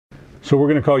So we're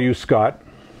going to call you Scott,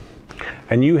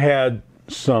 and you had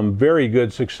some very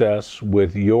good success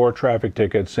with your traffic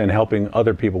tickets and helping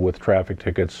other people with traffic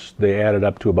tickets. They added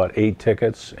up to about 8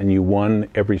 tickets, and you won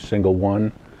every single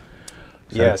one.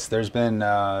 Yes, there's been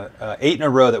 8 in a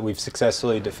row that we've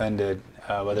successfully defended,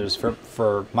 whether it's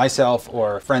for myself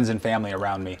or friends and family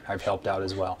around me. I've helped out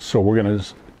as well. So we're going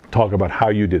to talk about how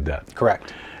you did that.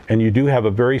 Correct. And you do have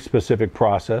a very specific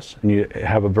process, and you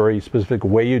have a very specific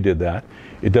way you did that.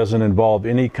 It doesn't involve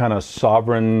any kind of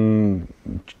sovereign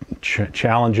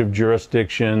challenge of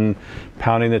jurisdiction,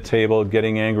 pounding the table,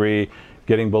 getting angry,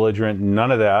 getting belligerent,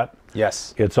 none of that.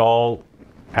 Yes. It's all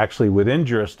actually within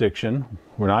jurisdiction.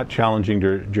 We're not challenging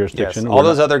jurisdiction. Yes. All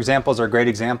those other examples are great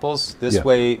examples. This Yeah.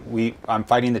 way, I'm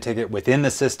fighting the ticket within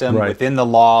the system, Right. within the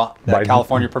law that By-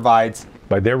 California provides,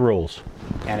 By their rules.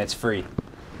 and it's free.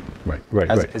 Right.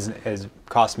 Has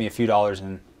cost me a few dollars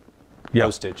in Yeah.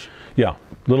 postage, Yeah,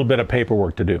 a little bit of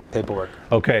paperwork to do. paperwork.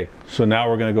 Okay, so now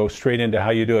we're going to go straight into how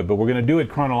you do it, but we're going to do it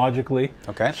chronologically.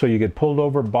 Okay. So you get pulled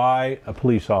over by a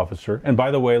police officer. And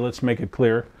by the way, let's make it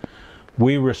clear,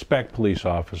 we respect police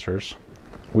officers.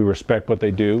 We respect what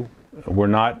they do. We're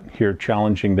not here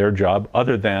challenging their job,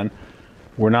 other than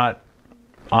we're not,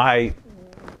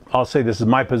 I'll say this is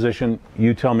my position,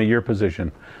 you tell me your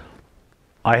position.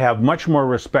 I have much more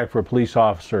respect for a police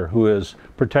officer who is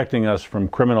protecting us from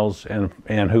criminals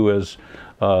and who is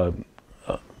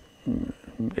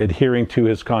adhering to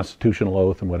his constitutional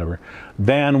oath and whatever,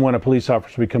 than when a police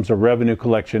officer becomes a revenue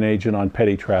collection agent on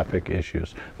petty traffic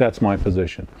issues. That's my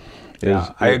position.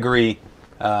 I agree.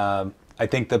 I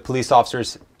think the police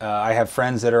officers, I have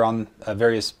friends that are on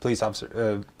various police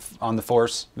officers on the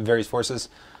force, various forces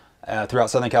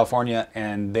throughout Southern California,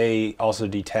 and they also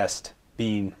detest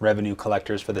being revenue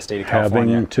collectors for the state of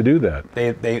California. Having to do that.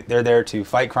 They're there to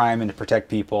fight crime and to protect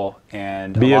people,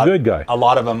 and Be a good guy. A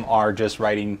lot of them are just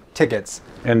writing tickets,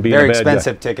 And being a very bad guy.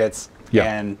 expensive tickets, Yeah.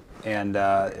 and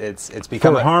it's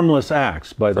become For harmless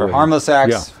acts, by the way. for harmless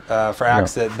acts, Yeah. for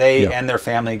acts Yeah. that they Yeah. and their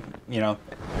family,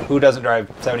 who doesn't drive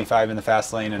 75 in the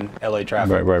fast lane in LA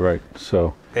traffic? Right.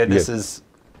 So This you is,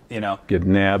 get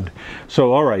nabbed.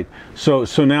 So all right. So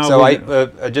now.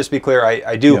 So just be clear,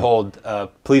 I do Yeah. hold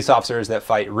police officers that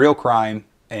fight real crime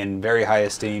in very high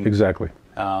esteem. Exactly.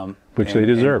 Which and- they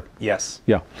deserve. Yes.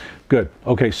 Yeah. Good.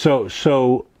 Okay.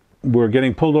 So we're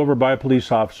getting pulled over by a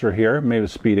police officer here, maybe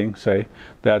speeding. Say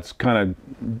that's kind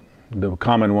of the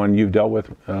common one you've dealt with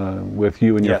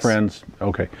you and your Yes. friends.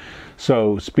 Okay.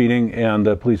 So speeding, and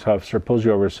the police officer pulls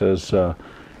you over, says, do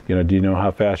you know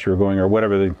how fast you're going, or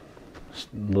whatever the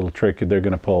little trick they're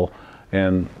going to pull,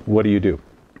 and what do?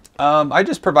 I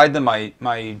just provide them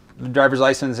my driver's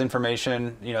license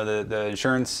information, the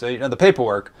insurance, the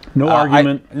paperwork. No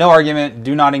argument. No argument.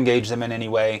 Do not engage them in any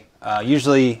way.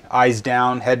 Usually eyes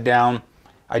down, head down.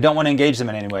 I don't want to engage them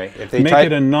in any way. If they Make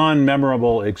it a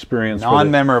non-memorable experience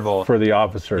Non-memorable. for the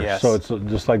officer. Yes. So it's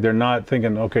just like they're not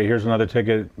thinking, okay, here's another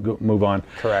ticket, move on.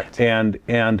 Correct.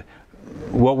 And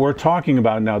what we're talking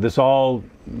about now, this all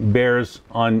bears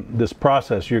on this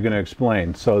process you're going to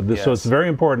explain. So it's very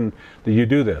important that you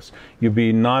do this. You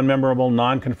be non-memorable,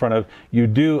 non-confrontive.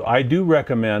 I do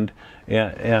recommend,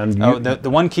 the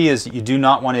one key is you do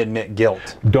not want to admit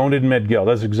guilt. don't admit guilt.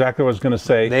 That's exactly what I was going to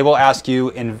say. They will ask you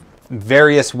in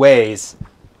various ways,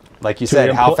 like you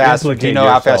said, how fast, do you know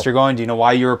how fast you're going? Do you know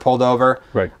why you were pulled over?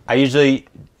 Right. I usually,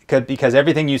 because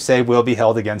everything you say will be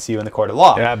held against you in the court of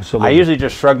law. Absolutely. I usually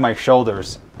just shrug my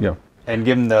shoulders Yeah. and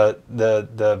give them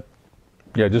the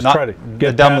Just not- try to the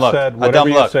get dumb past look. that. A Whatever dumb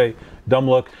you look. say, dumb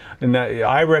look. And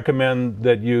I recommend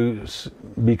that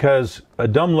because a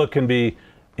dumb look can be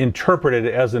interpreted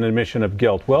as an admission of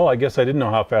guilt. Well, I guess I didn't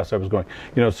know how fast I was going.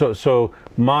 So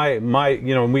my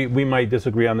we might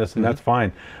disagree on this, and that's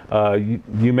fine.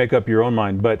 You make up your own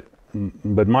mind, but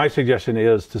my suggestion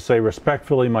is to say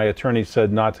respectfully, my attorney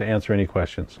said not to answer any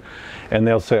questions. And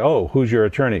they'll say, oh, who's your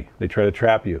attorney? They try to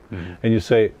trap you. And you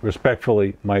say,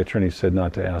 respectfully, my attorney said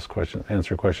not to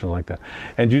answer questions like that.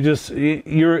 And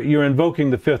you're invoking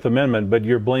the Fifth Amendment, but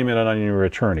you're blaming it on your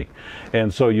attorney.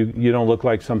 And so you don't look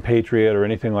like some patriot or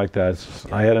anything like that.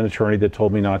 I had an attorney that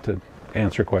told me not to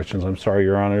answer questions. I'm sorry,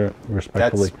 Your Honor,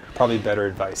 respectfully. That's probably better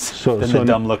advice than the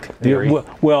dumb look theory.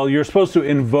 Well, you're supposed to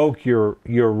invoke your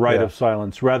right Yeah. of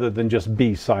silence rather than just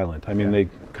be silent. I mean, they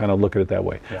kind of look at it that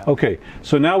way. Yeah. Okay,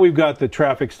 so now we've got the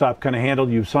traffic stop kind of handled.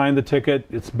 You've signed the ticket.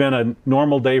 It's been a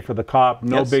normal day for the cop.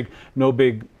 No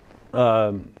big,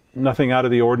 nothing out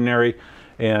of the ordinary,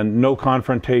 and no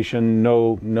confrontation,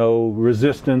 no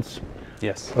resistance.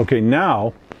 Yes. Okay,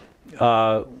 now,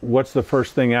 what's the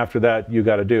first thing after that you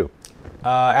got to do?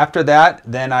 After that,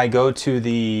 then I go to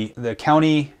the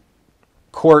county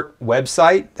court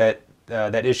website that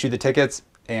that issue the tickets,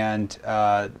 and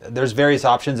there's various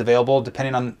options available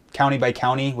depending on county by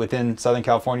county within Southern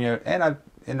California and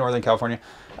in Northern California.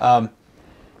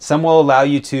 Some will allow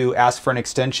you to ask for an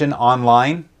extension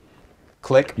online.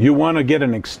 Click. You want to get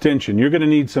an extension. You're going to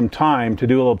need some time to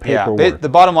do a little paperwork. Yeah, the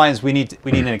bottom line is we need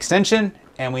an extension,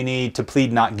 and we need to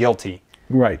plead not guilty.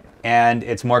 Right. And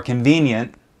it's more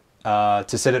convenient to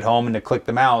sit at home and to click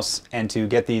the mouse and to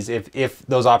get these if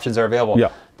those options are available.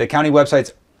 Yeah. The county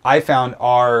websites I found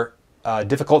are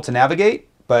difficult to navigate,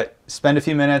 but spend a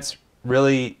few minutes,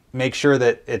 really make sure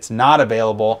that it's not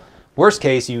available. Worst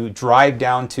case, you drive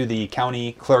down to the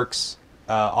county clerk's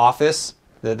office,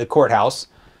 the courthouse,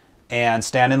 and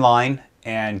stand in line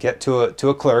and get to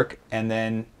a clerk, and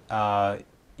then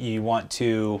you want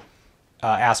to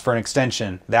ask for an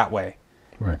extension that way.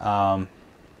 Right.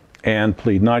 And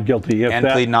plead not guilty if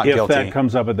that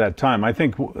comes up at that time. I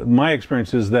think my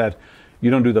experience is that you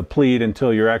don't do the plead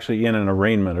until you're actually in an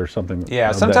arraignment or something.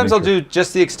 Yeah, sometimes I'll do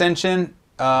just the extension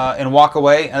and walk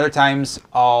away. Other times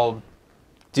I'll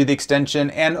do the extension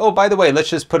and, oh, by the way, let's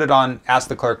just put it on, ask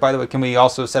the clerk, by the way, can we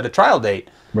also set a trial date?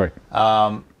 Right.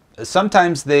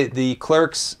 Sometimes the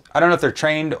clerks, I don't know if they're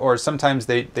trained, or sometimes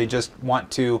they just want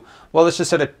to, well, let's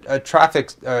just set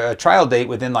a trial date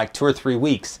within like 2 or 3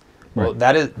 weeks. Well,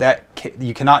 Right.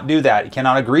 you cannot do that. You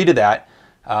cannot agree to that.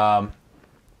 I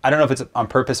don't know if it's on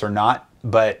purpose or not,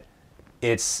 but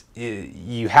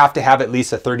you have to have at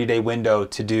least a 30-day window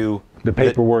to do The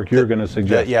paperwork you're going to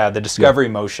suggest. the discovery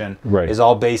motion Right. is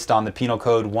all based on the Penal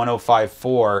Code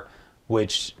 105.4,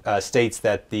 which states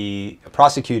that the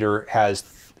prosecutor has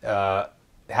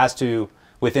to,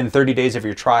 within 30 days of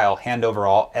your trial, hand over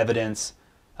all evidence,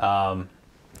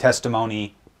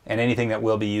 testimony, and anything that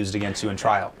will be used against you in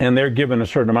trial. And they're given a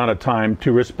certain amount of time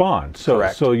to respond. So,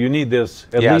 Correct. So you need this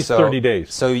at least 30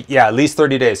 days. So yeah, at least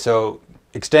 30 days. So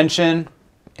extension,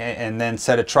 and then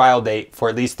set a trial date for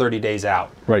at least 30 days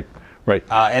out. Right. Right.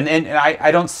 And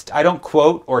I don't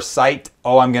quote or cite,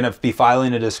 oh, I'm going to be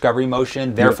filing a discovery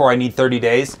motion, therefore I need 30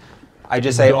 days. I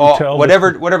just say,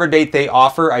 whatever date they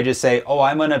offer, I just say, oh,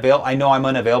 I'm unavailable. I know I'm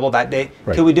unavailable that day.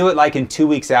 Right. Can we do it like in 2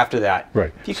 weeks after that?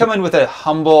 Right. If you come in with a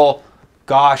humble,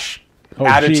 gosh,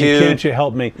 attitude, gee, can't you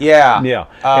help me? Yeah. Yeah.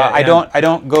 I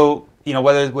don't go,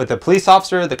 whether with the police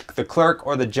officer, the clerk,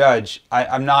 or the judge.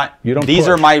 I'm not. You don't these push.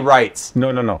 are my rights.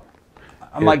 No.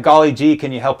 I'm like, golly gee,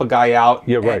 can you help a guy out?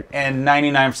 Yeah, right. And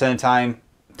 99% of the time,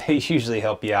 they usually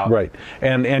help you out. Right.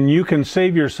 And you can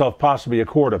save yourself possibly a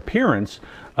court appearance,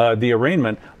 the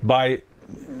arraignment, by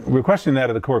requesting that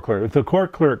of the court clerk. If the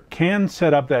court clerk can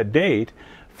set up that date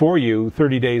for you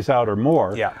 30 days out or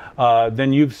more,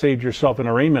 then you've saved yourself an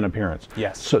arraignment appearance.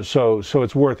 Yes. So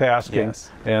it's worth asking.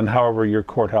 Yes. And however your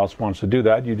courthouse wants to do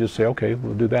that, you just say, okay,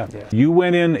 we'll do that. Yeah. You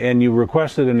went in and you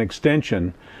requested an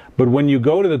extension, but when you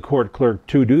go to the court clerk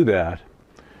to do that,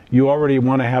 you already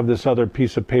want to have this other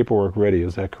piece of paperwork ready.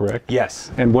 Is that correct? Yes.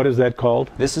 And what is that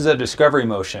called? This is a discovery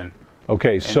motion.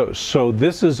 Okay, so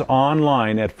this is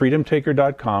online at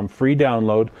freedomtaker.com, free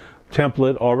download,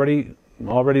 template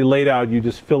already laid out. You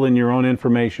just fill in your own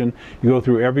information. You go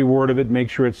through every word of it, make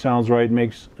sure it sounds right,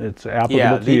 it's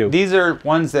applicable to you. These are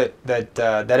ones that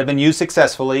have been used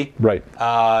successfully. Right.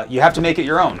 You have to make it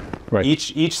your own. Right.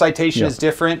 Each citation is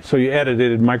different. So you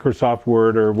edited Microsoft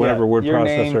Word or whatever word your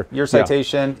processor. Name, your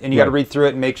citation, and you got to read through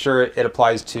it and make sure it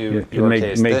applies to your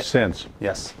case. It makes sense.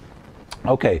 Yes.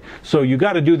 Okay, so you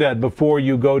got to do that before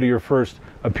you go to your first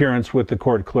appearance with the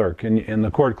court clerk. And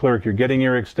the court clerk, you're getting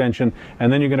your extension,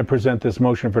 and then you're going to present this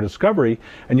motion for discovery,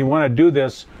 and you want to do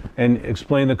this and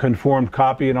explain the conformed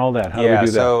copy and all that. How do we do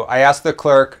that? So I asked the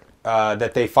clerk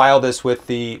that they file this with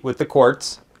the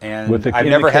courts, and with the, I've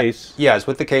never had case. Yes,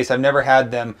 with the case. I've never had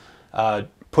them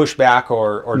push back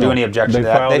or do any objection to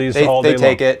that. They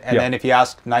take it, and then if you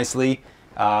ask nicely,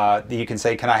 you can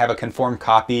say, "Can I have a conformed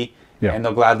copy?" Yeah. And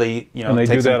they'll gladly, and they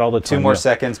do that all the time. 2 more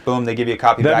seconds, boom, they give you a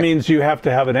copy back. That means you have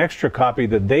to have an extra copy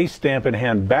that they stamp and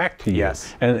hand back to you.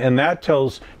 Yes. And that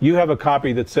tells you have a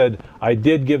copy that said, I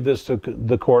did give this to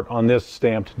the court on this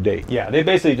stamped date. Yeah, they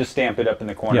basically just stamp it up in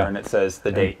the corner and it says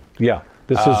the date. Yeah.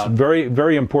 This is very,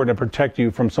 very important to protect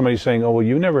you from somebody saying, oh, well,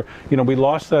 you never, we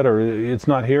lost that, or it's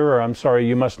not here, or I'm sorry,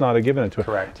 you must not have given it to us.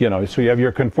 Correct. So you have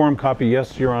your conformed copy.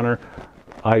 Yes, Your Honor,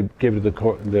 I gave it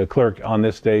to the clerk on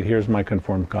this date. Here's my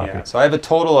conformed copy. Yeah, so I have a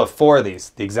total of 4 of these.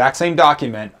 The exact same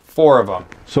document, 4 of them.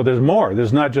 So there's more.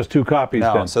 There's not just 2 copies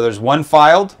No, then. so there's 1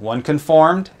 filed, 1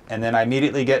 conformed, and then I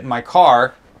immediately get in my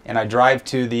car and I drive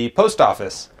to the post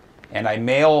office and I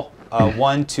mail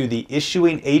one to the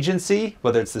issuing agency,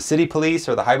 whether it's the city police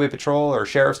or the highway patrol or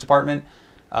sheriff's department,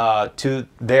 to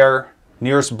their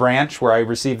nearest branch where I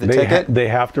received the ticket. They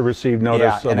have to receive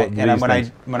notice of these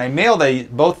things. When I mail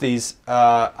both these,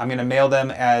 I'm going to mail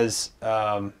them as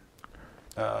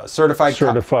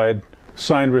certified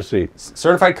signed receipt.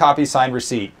 Certified copy, signed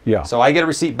receipt. Yeah. So I get a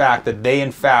receipt back that they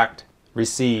in fact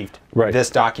received this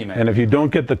document. And if you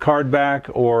don't get the card back,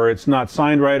 or it's not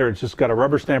signed right, or it's just got a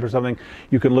rubber stamp or something,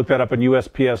 you can look that up on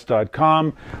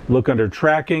USPS.com, look under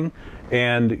tracking,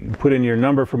 and put in your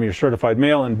number from your certified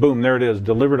mail, and boom, there it is,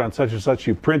 delivered on such and such.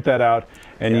 You print that out,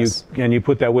 and you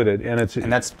put that with it,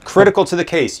 and that's critical to the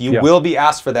case. You will be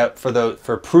asked for that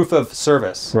for proof of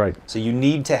service. Right. So you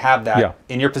need to have that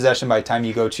in your possession by the time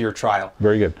you go to your trial.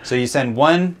 Very good. So you send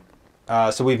one.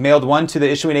 So we've mailed one to the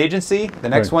issuing agency. The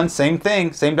next one, same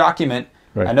thing, same document.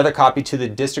 Another copy to the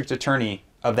district attorney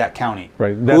of that county.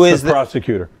 Right. That's the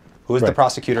prosecutor. Who is the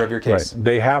prosecutor of your case? Right.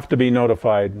 They have to be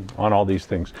notified on all these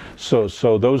things.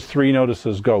 So those 3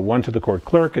 notices go, 1 to the court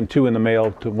clerk and 2 in the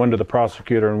mail, 1 to the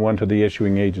prosecutor and 1 to the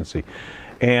issuing agency.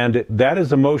 And that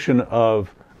is a motion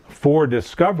for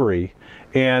discovery.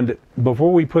 And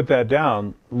before we put that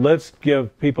down, let's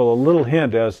give people a little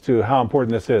hint as to how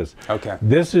important this is. Okay.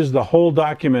 This is the whole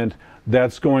document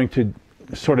that's going to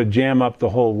sort of jam up the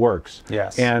whole works.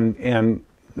 Yes. And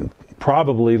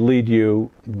probably lead you,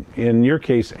 in your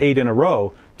case, 8 in a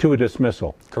row, to a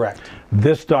dismissal. Correct.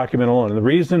 This document alone. And the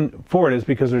reason for it is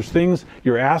because there's things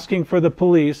you're asking for the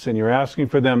police, and you're asking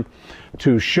for them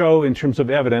to show in terms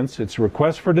of evidence. It's a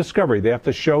request for discovery. They have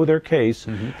to show their case,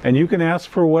 and you can ask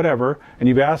for whatever, and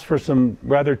you've asked for some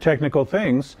rather technical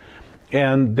things,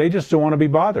 and they just don't want to be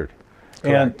bothered.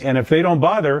 And if they don't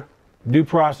bother, due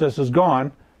process is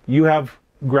gone. You have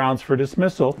grounds for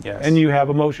dismissal, and you have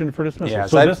a motion for dismissal. Yeah,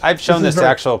 so I've shown this to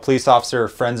actual police officer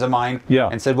friends of mine,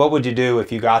 and said, what would you do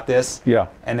if you got this? Yeah.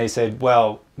 And they said,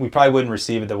 well, we probably wouldn't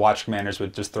receive it. The watch commanders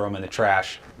would just throw them in the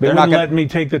trash. They're not letting me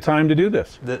take the time to do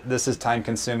this. This is time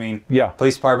consuming. Yeah.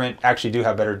 Police department actually do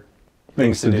have better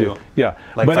things to do. Yeah.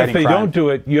 Like but if they crime. don't do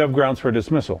it, you have grounds for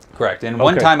dismissal. Correct. And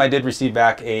one time I did receive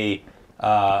back a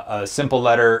simple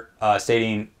letter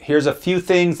stating, here's a few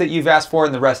things that you've asked for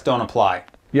and the rest don't apply.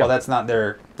 Yeah. Well, that's not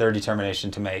their determination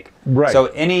to make. Right. So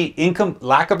any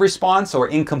lack of response or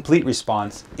incomplete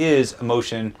response is a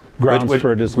motion. Grounds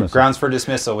for dismissal. Grounds for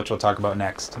dismissal, which we'll talk about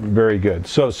next. Very good.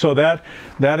 So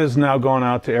that is now going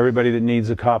out to everybody that needs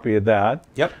a copy of that.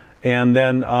 Yep. And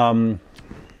then,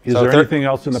 is there anything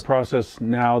else in the process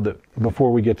now that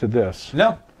before we get to this?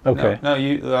 No. Okay. No,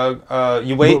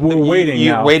 you wait. We're waiting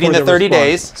now. Waiting the 30 response.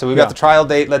 days. So we've got the trial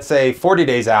date, let's say 40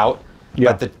 days out.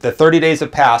 Yeah. But the 30 days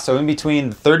have passed. So in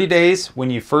between the 30 days when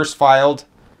you first filed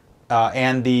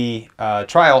and the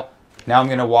trial, now I'm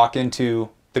going to walk into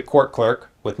the court clerk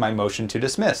with my motion to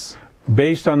dismiss.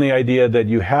 Based on the idea that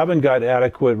you haven't got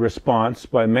adequate response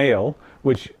by mail,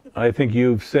 which I think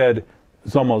you've said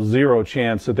is almost zero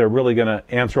chance that they're really going to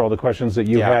answer all the questions that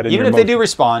you had in Even your if they do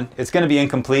respond, it's going to be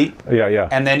incomplete. Yeah.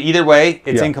 And then either way,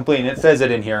 it's incomplete. And it says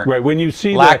it in here. Right. When you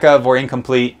see lack of or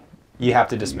incomplete, you have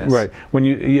to dismiss. Right. When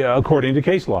according to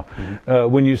case law,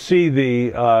 when you see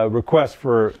the request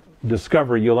for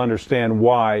discovery, you'll understand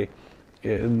why.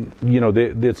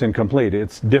 It's incomplete.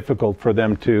 It's difficult for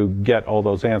them to get all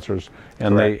those answers,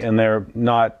 and they're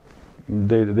not.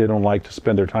 They don't like to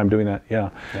spend their time doing that.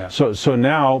 Yeah. So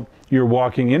now you're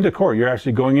walking into court. You're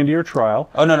actually going into your trial.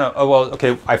 Oh no. Oh well.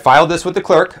 Okay. I filed this with the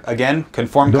clerk again.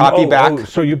 Conform copy back.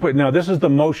 So you put this is the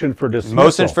motion for dismissal.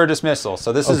 Motion for dismissal.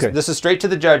 So this is straight to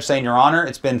the judge saying, Your Honor,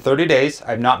 it's been 30 days.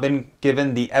 I've not been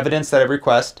given the evidence that I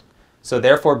request. So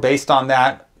therefore, based on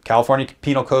that, California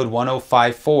Penal Code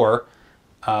 1054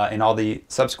 and all the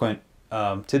subsequent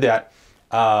to that,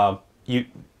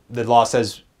 the law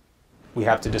says we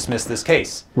have to dismiss this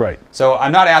case. Right. So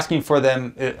I'm not asking for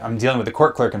them. I'm dealing with the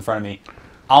court clerk in front of me.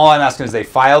 All I'm asking is they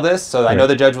file this so that I know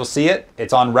the judge will see it.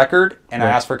 It's on record, and I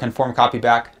ask for a conform copy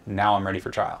back. Now I'm ready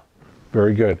for trial.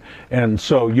 Very good. And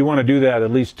so you want to do that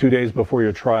at least 2 days before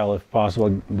your trial, if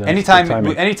possible. Anytime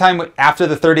after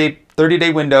the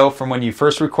 30-day window from when you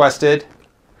first requested,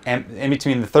 and in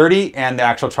between the 30 and the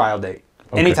actual trial date.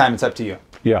 Anytime, it's up to you.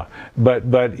 Yeah, but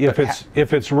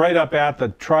if it's right up at the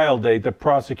trial date, the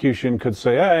prosecution could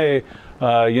say, hey,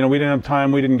 we didn't have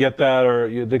time, we didn't get that,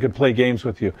 or they could play games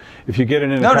with you. If you get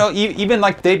it in. Even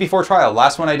like the day before trial.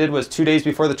 Last one I did was 2 days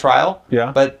before the trial.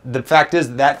 Yeah. But the fact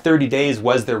is that 30 days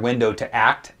was their window to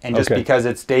act, and just because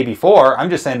it's day before, I'm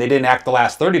just saying they didn't act the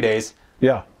last 30 days.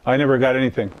 Yeah. I never got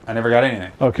anything. I never got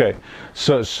anything. Okay,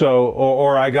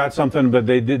 or I got something, but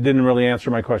they didn't really answer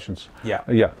my questions. Yeah.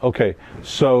 Yeah. Okay.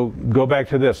 So go back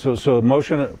to this. So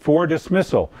motion for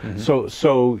dismissal.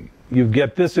 So you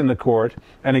get this in the court,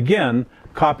 and again,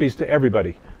 copies to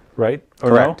everybody, right?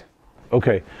 Or Correct.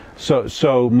 Okay,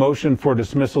 so motion for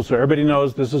dismissal, so everybody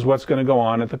knows this is what's going to go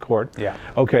on at the court. Yeah.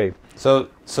 Okay. So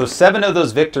 7 of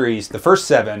those victories, the first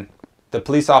 7, the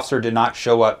police officer did not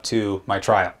show up to my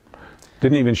trial.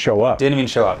 Didn't even show up. Didn't even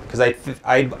show up because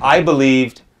I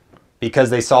believed, because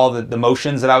they saw the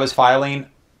motions that I was filing,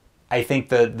 I think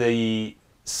the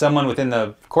someone within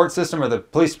the court system or the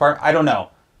police department, I don't know,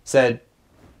 said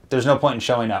there's no point in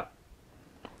showing up.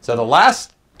 So the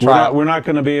last trial, we're not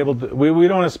going to be able to. We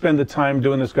don't want to spend the time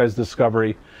doing this guy's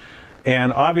discovery.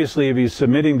 And obviously, if he's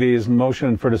submitting these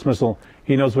motion for dismissal,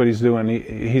 he knows what he's doing.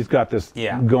 He's got this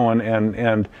going.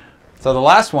 And so the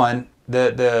last one,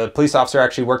 the police officer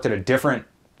actually worked at a different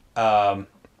a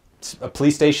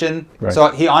police station. Right. So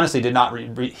he honestly did not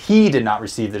he did not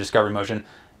receive the discovery motion.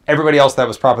 Everybody else that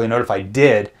was properly notified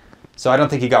did. So I don't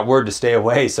think he got word to stay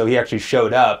away. So he actually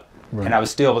showed up, and I was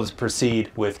still able to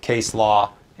proceed with case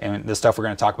law and the stuff we're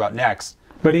going to talk about next.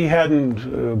 But he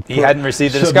hadn't. He hadn't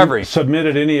received the discovery.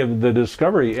 Submitted any of the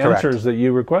discovery answers that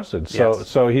you requested. So Yes.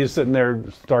 so he's sitting there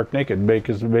stark naked,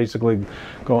 because basically,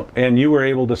 and you were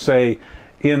able to say,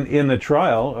 in the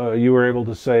trial, you were able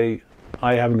to say,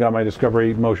 I haven't got my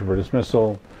discovery, motion for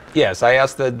dismissal. Yes, I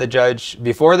asked the judge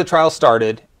before the trial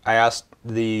started. I asked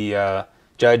the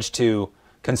judge to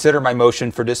consider my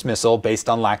motion for dismissal based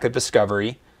on lack of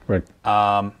discovery. Right.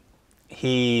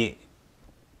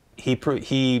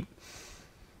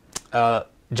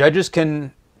 Judges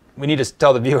can, we need to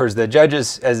tell the viewers that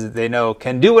judges, as they know,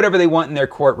 can do whatever they want in their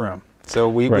courtroom. So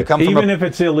we come from even if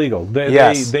it's illegal.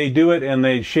 They do it, and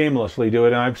they shamelessly do it,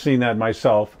 and I've seen that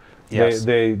myself. Yes.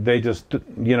 They just,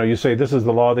 you say this is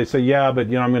the law. They say, yeah, but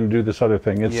I'm going to do this other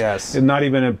thing. It's not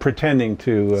even pretending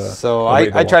to. So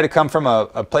I try to come from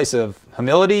a place of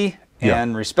humility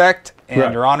and respect.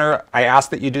 And Your Honor, I ask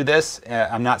that you do this.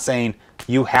 I'm not saying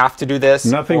you have to do this.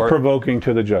 Nothing provoking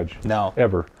to the judge. No.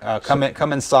 Ever. Come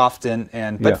in soft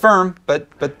but firm,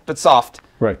 but soft.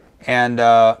 Right. And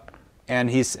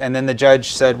then the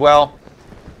judge said, well,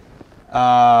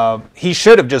 he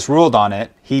should have just ruled on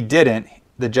it. He didn't.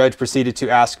 The judge proceeded to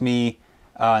ask me,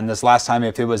 in this last time,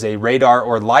 if it was a radar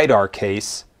or LiDAR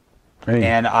case. Hey.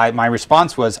 And my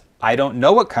response was, I don't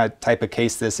know what type of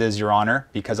case this is, Your Honor,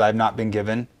 because I've not been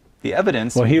given the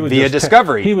evidence via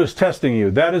discovery. He was testing you.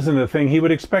 That isn't the thing he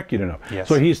would expect you to know. Yes.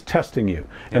 So he's testing you,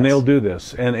 and they'll do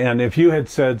this. And if you had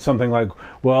said something like,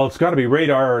 well, it's got to be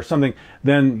radar or something,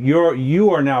 then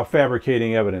you are now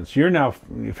fabricating evidence. You're now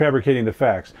fabricating the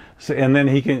facts. So, and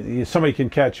then somebody can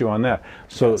catch you on that.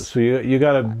 So you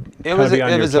got to be on your toes.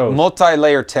 It was a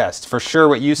multi-layer test, for sure,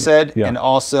 what you said, and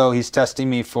also he's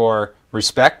testing me for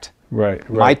respect,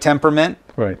 my temperament,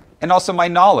 and also my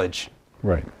knowledge.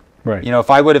 Right. If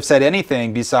I would have said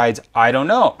anything besides, I don't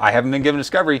know, I haven't been given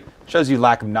discovery, shows you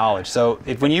lack of knowledge. So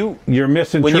when you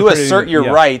assert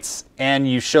your rights and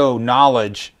you show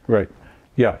knowledge,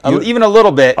 even a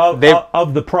little bit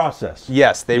of the process,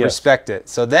 yes, they respect it.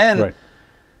 So then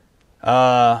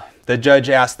the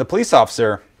judge asked the police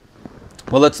officer,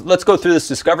 well, let's go through this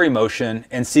discovery motion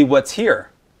and see what's here.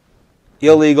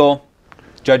 Illegal.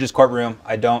 Judge's courtroom.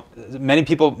 Many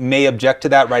people may object to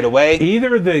that right away.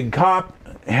 Either the cop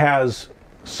has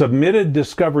submitted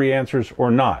discovery answers or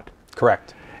not.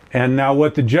 Correct. And now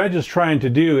what the judge is trying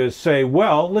to do is say,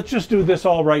 well, let's just do this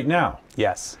all right now.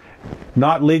 Yes.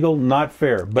 Not legal, not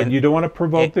fair, but you don't want to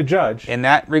provoke the judge. In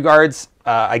that regards,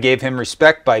 I gave him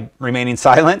respect by remaining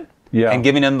silent and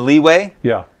giving him leeway.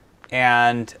 Yeah.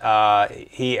 And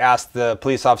he asked the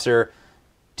police officer,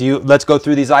 let's go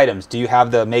through these items. Do you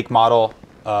have the make, model,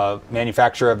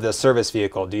 manufacturer of the service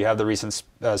vehicle? Do you have the recent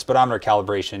speedometer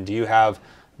calibration? Do you have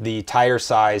the tire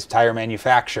size, tire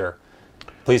manufacturer?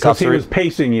 Police officer, he was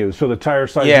pacing you, so the tire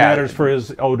size matters for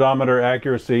his odometer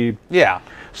accuracy. Yeah.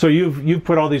 So you've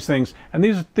put all these things, and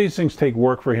these things take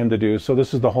work for him to do. So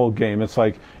this is the whole game. It's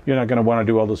like, you're not going to want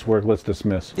to do all this work. Let's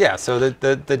dismiss. Yeah. So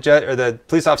the judge or the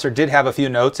police officer did have a few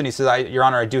notes, and he says, Your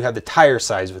Honor, I do have the tire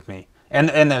size with me, and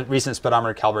the recent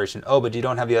speedometer calibration. Oh, but you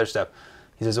don't have the other stuff.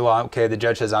 He says, well, okay, the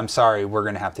judge says, I'm sorry, we're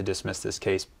going to have to dismiss this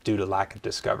case due to lack of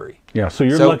discovery. Yeah, so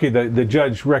you're lucky that the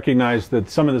judge recognized that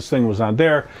some of this thing was not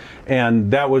there, and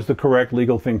that was the correct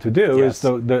legal thing to do. Yes.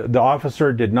 Is the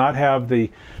officer did not have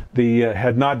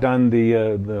had not done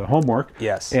the homework.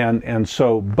 Yes. And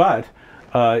so, but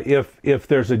if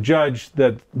there's a judge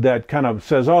that kind of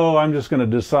says, oh, I'm just going to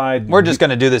decide. We're just going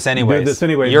to do this anyways.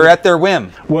 You're at their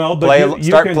whim. Well, but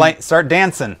start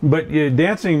dancing. But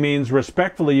dancing means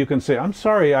respectfully you can say, I'm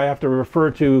sorry, I have to refer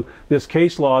to this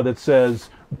case law that says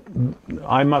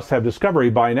I must have discovery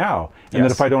by now, and that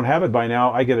Yes. if I don't have it by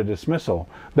now, I get a dismissal.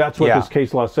 That's what Yeah. this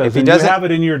case law says. If he And you doesn't- have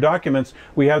it in your documents.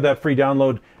 We have that free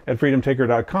download at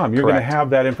freedomtaker.com. You're going to Correct. have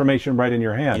that information right in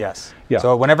your hand. Yes. Yeah.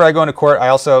 So whenever I go into court,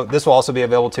 this will also be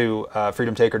available to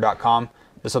freedomtaker.com.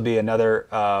 This will be another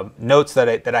notes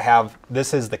that I have.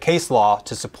 This is the case law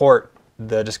to support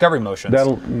the discovery motions.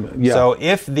 Yeah. So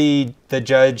if the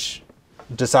judge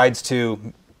decides to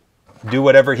do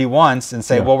whatever he wants and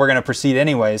say, Yeah. well, we're going to proceed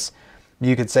anyways,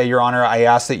 you could say, Your Honor, I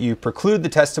ask that you preclude the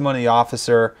testimony of the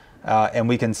officer, and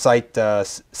we can cite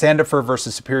Sandifer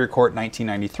versus Superior Court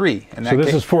 1993. And So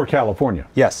this is for California.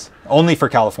 yes, only for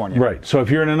California. Right. So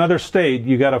if you're in another state,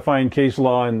 you got to find case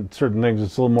law and certain things.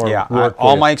 It's a little more Yeah, work for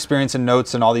all you. my experience and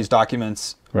notes and all these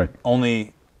documents, Right.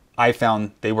 only I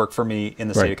found they work for me in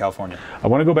the state Right. of California. I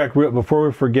want to go back before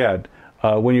we forget.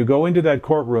 When you go into that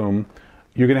courtroom,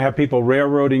 you're going to have people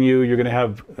railroading you. You're going to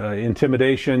have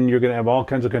intimidation. You're going to have all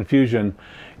kinds of confusion.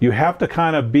 You have to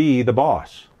kind of be the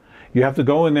boss. You have to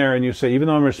go in there and you say, even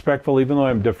though I'm respectful, even though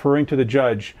I'm deferring to the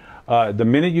judge, the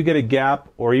minute you get a gap,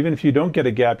 or even if you don't get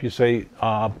a gap, you say,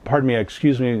 pardon me,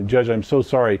 excuse me, Judge, I'm so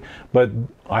sorry, but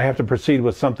I have to proceed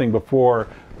with something before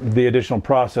the additional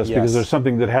process because Yes. there's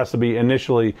something that has to be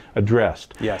initially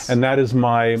addressed. Yes. And that is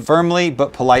my... Firmly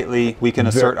but politely, we can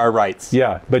assert our rights.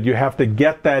 Yeah, but you have to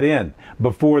get that in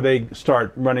before they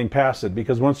start running past it,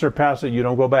 because once they're past it, you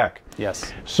don't go back.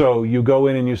 Yes. So you go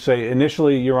in and you say,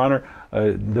 initially, Your Honor,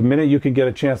 the minute you can get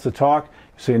a chance to talk, you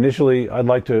say, initially, I'd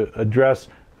like to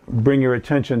bring your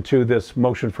attention to this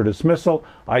motion for dismissal.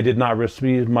 I did not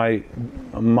receive the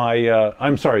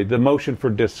motion for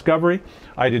discovery.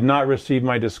 I did not receive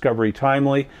my discovery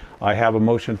timely. I have a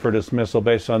motion for dismissal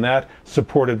based on that,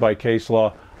 supported by case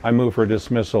law. I move for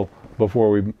dismissal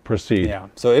before we proceed. Yeah.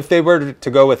 So if they were to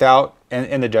go without,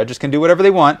 and the judges can do whatever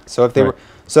they want. So if they Right. were,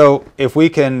 so if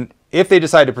they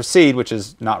decide to proceed, which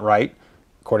is not right,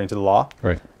 according to the law,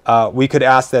 Right. we could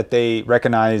ask that they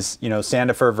recognize,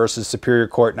 Sandifer versus Superior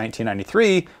Court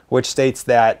 1993, which states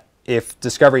that if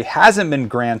discovery hasn't been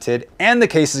granted and the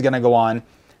case is going to go on,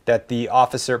 that the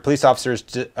police officer's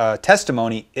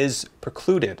testimony is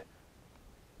precluded.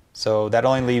 So that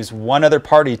only leaves one other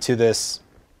party to this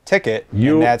ticket,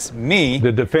 and that's me.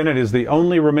 The defendant is the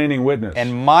only remaining witness.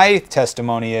 And my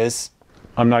testimony is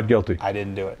I'm not guilty. I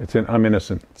didn't do it. I'm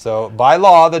innocent. So by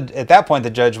law, at that point, the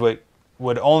judge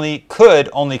could only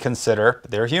consider,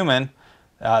 but they're human,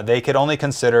 they could only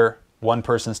consider one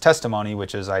person's testimony,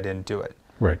 which is I didn't do it.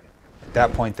 Right. At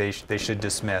that point, they should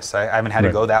dismiss. I haven't had Right.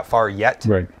 to go that far yet.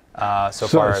 Right. So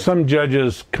far, some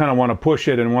judges kind of want to push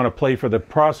it and want to play for the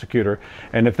prosecutor,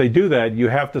 and if they do that, you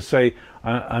have to say,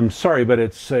 "I'm sorry, but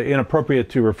it's inappropriate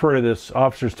to refer to this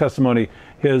officer's testimony.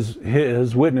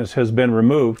 His witness has been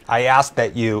removed." I ask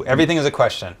that everything is a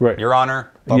question. Right. Your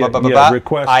Honor, blah, Yeah, blah, blah, yeah, blah,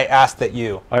 request- I ask that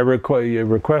you. I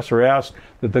request or ask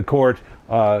that the court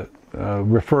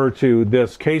refer to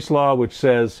this case law, which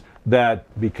says that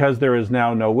because there is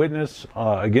now no witness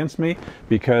against me,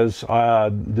 because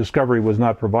discovery was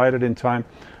not provided in time,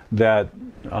 that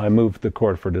I move the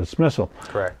court for dismissal.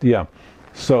 Correct. Yeah.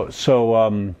 So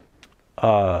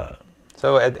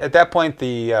at that point,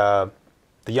 the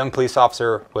young police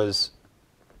officer was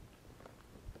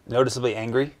noticeably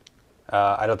angry.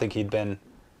 I don't think he'd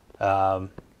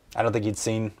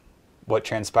seen what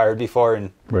transpired before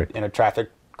in a traffic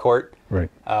court.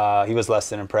 Right. He was less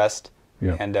than impressed.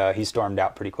 Yeah. And he stormed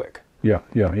out pretty quick. Yeah.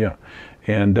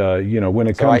 And when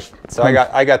it comes,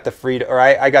 I got the freedom, or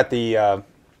I got the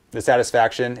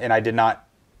satisfaction, and I did not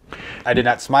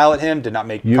smile at him, did not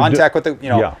make contact with him.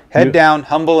 Head down,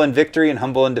 humble in victory and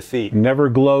humble in defeat. Never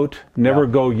gloat, never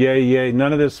go yay,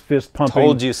 none of this fist pumping.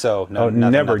 Told you so. No,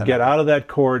 nothing, never nothing, get nothing. out of that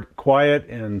court quiet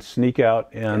and sneak out,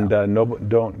 and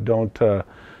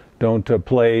don't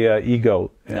play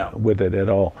ego with it at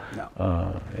all.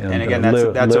 No. And again,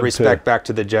 that's a respect back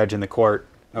to the judge in the court.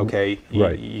 Okay,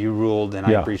 Right. you ruled, and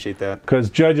I appreciate that. Because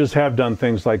judges have done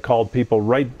things like called people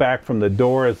right back from the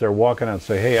door as they're walking out and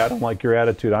say, "Hey, I don't like your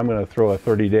attitude. I'm going to throw a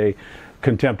 30-day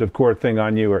contempt of court thing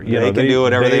on you." Or They can do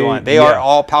whatever they want. They are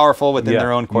all powerful within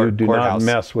their own You do courthouse. not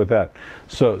mess with that.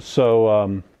 So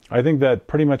I think that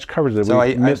pretty much covers it. So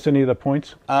we missed any of the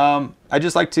points? I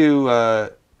just like to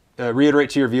reiterate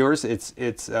to your viewers: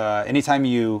 it's anytime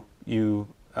you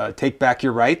take back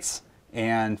your rights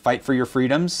and fight for your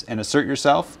freedoms and assert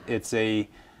yourself. It's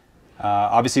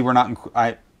obviously we're not.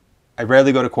 I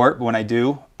rarely go to court, but when I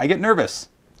do, I get nervous.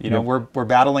 We're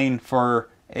battling for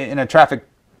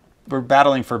we're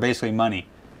battling for basically money,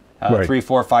 Right. $300,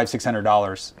 $400, $500,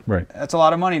 $600. Right. That's a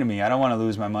lot of money to me. I don't want to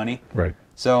lose my money. Right.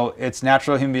 So it's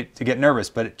natural to get nervous,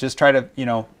 but just try to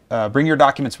bring your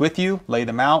documents with you, lay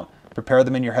them out. prepare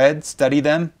them in your head, study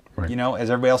them. Right. You know, as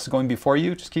everybody else is going before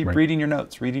you, just keep reading your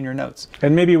notes,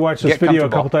 And maybe watch this Get video a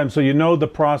comfortable. couple times so you know the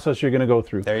process you're going to go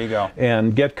through. There you go.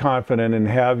 And get confident and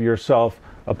have yourself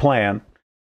a plan